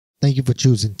Thank you for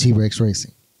choosing T-Rex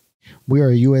Racing. We are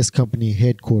a U.S. company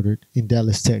headquartered in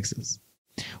Dallas, Texas.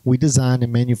 We design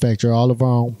and manufacture all of our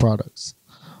own products.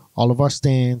 All of our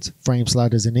stands, frame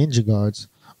sliders, and engine guards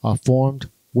are formed,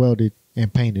 welded,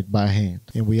 and painted by hand,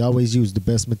 and we always use the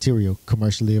best material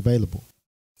commercially available.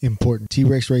 Important: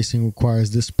 T-Rex Racing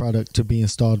requires this product to be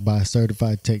installed by a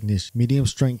certified technician. Medium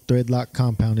strength thread lock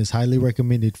compound is highly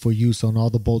recommended for use on all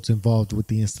the bolts involved with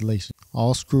the installation.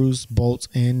 All screws, bolts,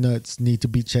 and nuts need to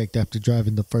be checked after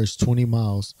driving the first 20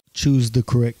 miles. Choose the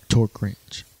correct torque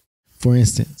wrench. For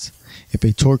instance, if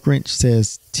a torque wrench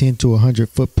says 10 to 100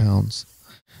 foot-pounds,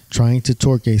 trying to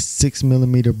torque a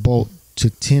 6mm bolt to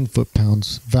 10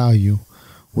 foot-pounds value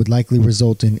would likely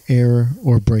result in error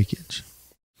or breakage.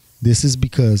 This is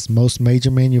because most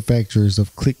major manufacturers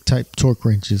of click-type torque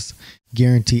wrenches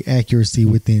guarantee accuracy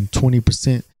within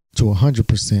 20% to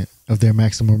 100% of their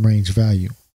maximum range value,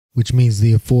 which means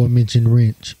the aforementioned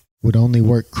wrench would only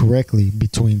work correctly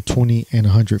between 20 and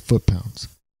 100 foot-pounds.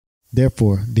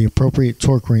 Therefore, the appropriate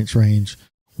torque wrench range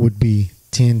would be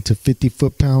 10 to 50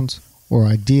 foot-pounds, or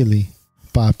ideally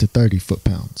 5 to 30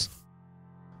 foot-pounds.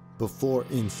 Before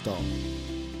install.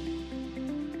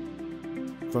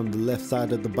 From the left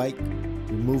side of the bike,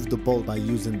 remove the bolt by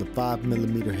using the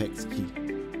 5mm hex key.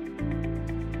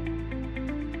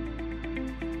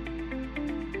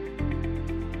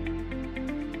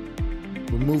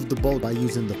 Remove the bolt by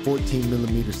using the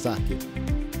 14mm socket.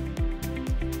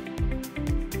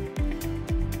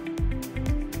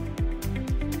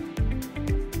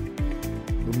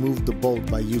 Remove the bolt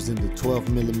by using the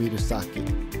 12mm socket.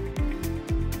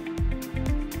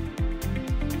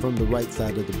 From the right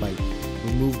side of the bike,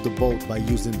 remove the bolt by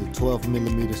using the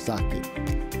 12mm socket.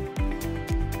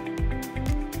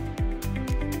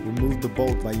 Remove the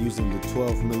bolt by using the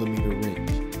 12mm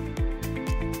wrench.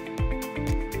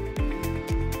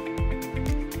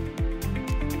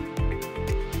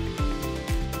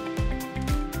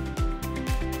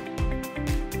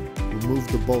 Remove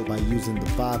the bolt by using the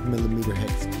 5mm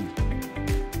hex key.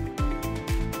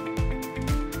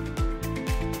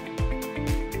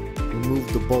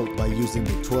 Remove the bolt by using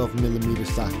the 12mm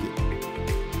socket.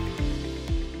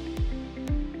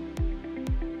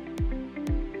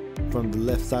 From the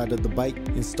left side of the bike,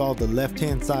 install the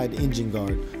left-hand side engine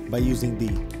guard by using the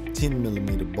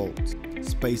 10mm bolts,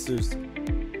 spacers,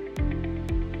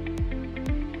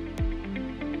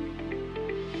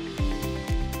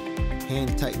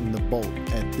 hand tighten the bolt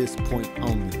at this point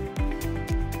only.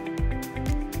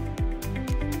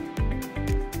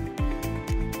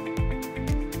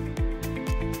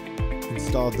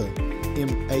 Install the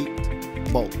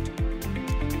M8 bolt.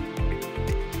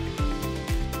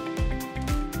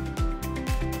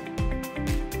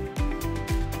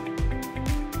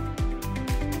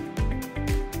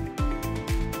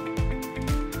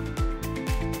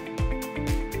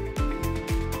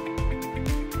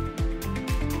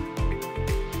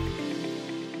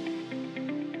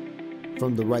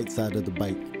 From the right side of the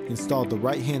bike, install the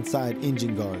right-hand side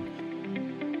engine guard.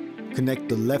 Connect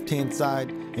the left-hand side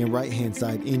and right-hand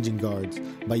side engine guards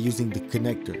by using the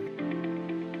connector.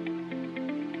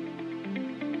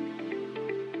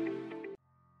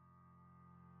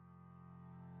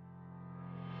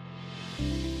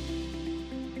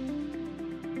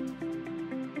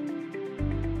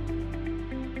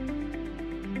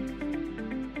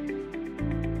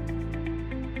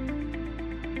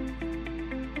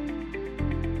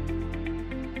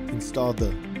 Install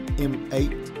the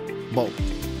M8 bolt.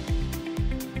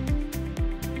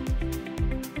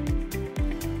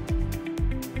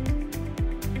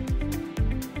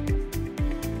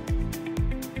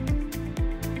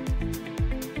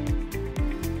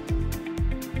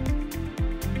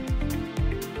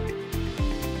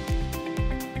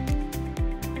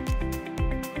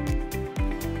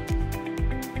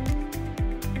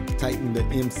 Tighten the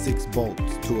M6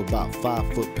 bolts to about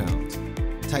 5 foot-pounds.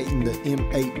 Tighten the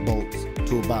M8 bolts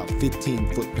to about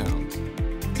 15 foot-pounds.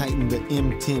 Tighten the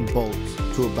M10 bolts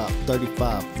to about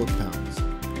 35 foot-pounds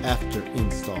after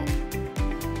install.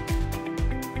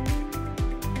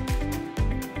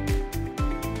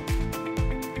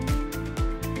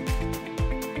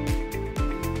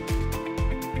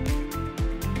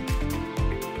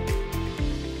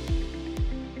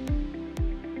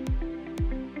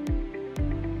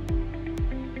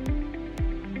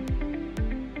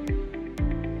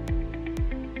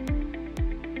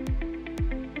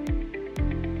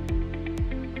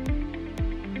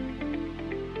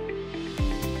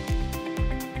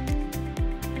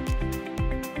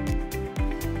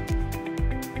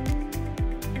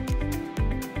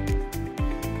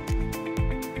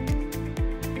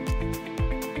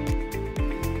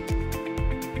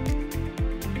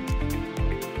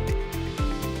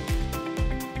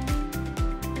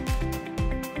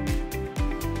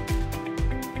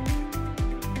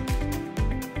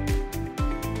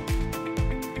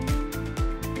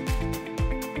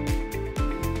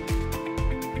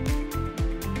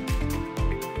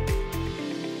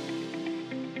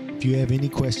 If you have any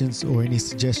questions or any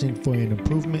suggestion for an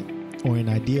improvement or an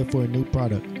idea for a new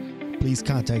product, please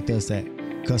contact us at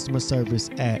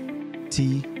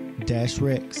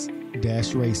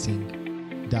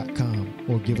customerservice@t-rex-racing.com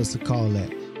or give us a call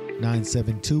at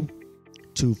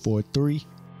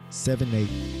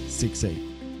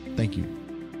 972-243-7868. Thank you.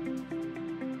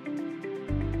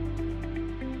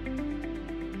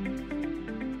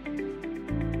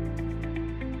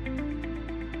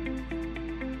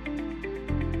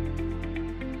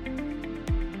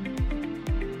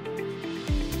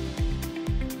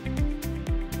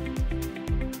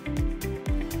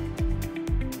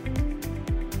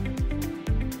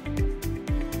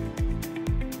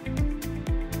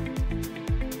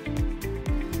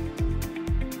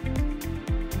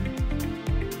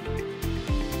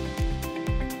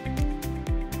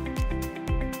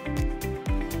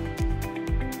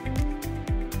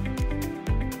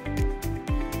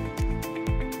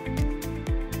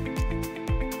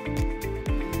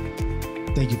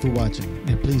 Thank you for watching,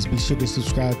 and please be sure to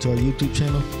subscribe to our YouTube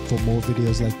channel for more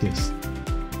videos like this.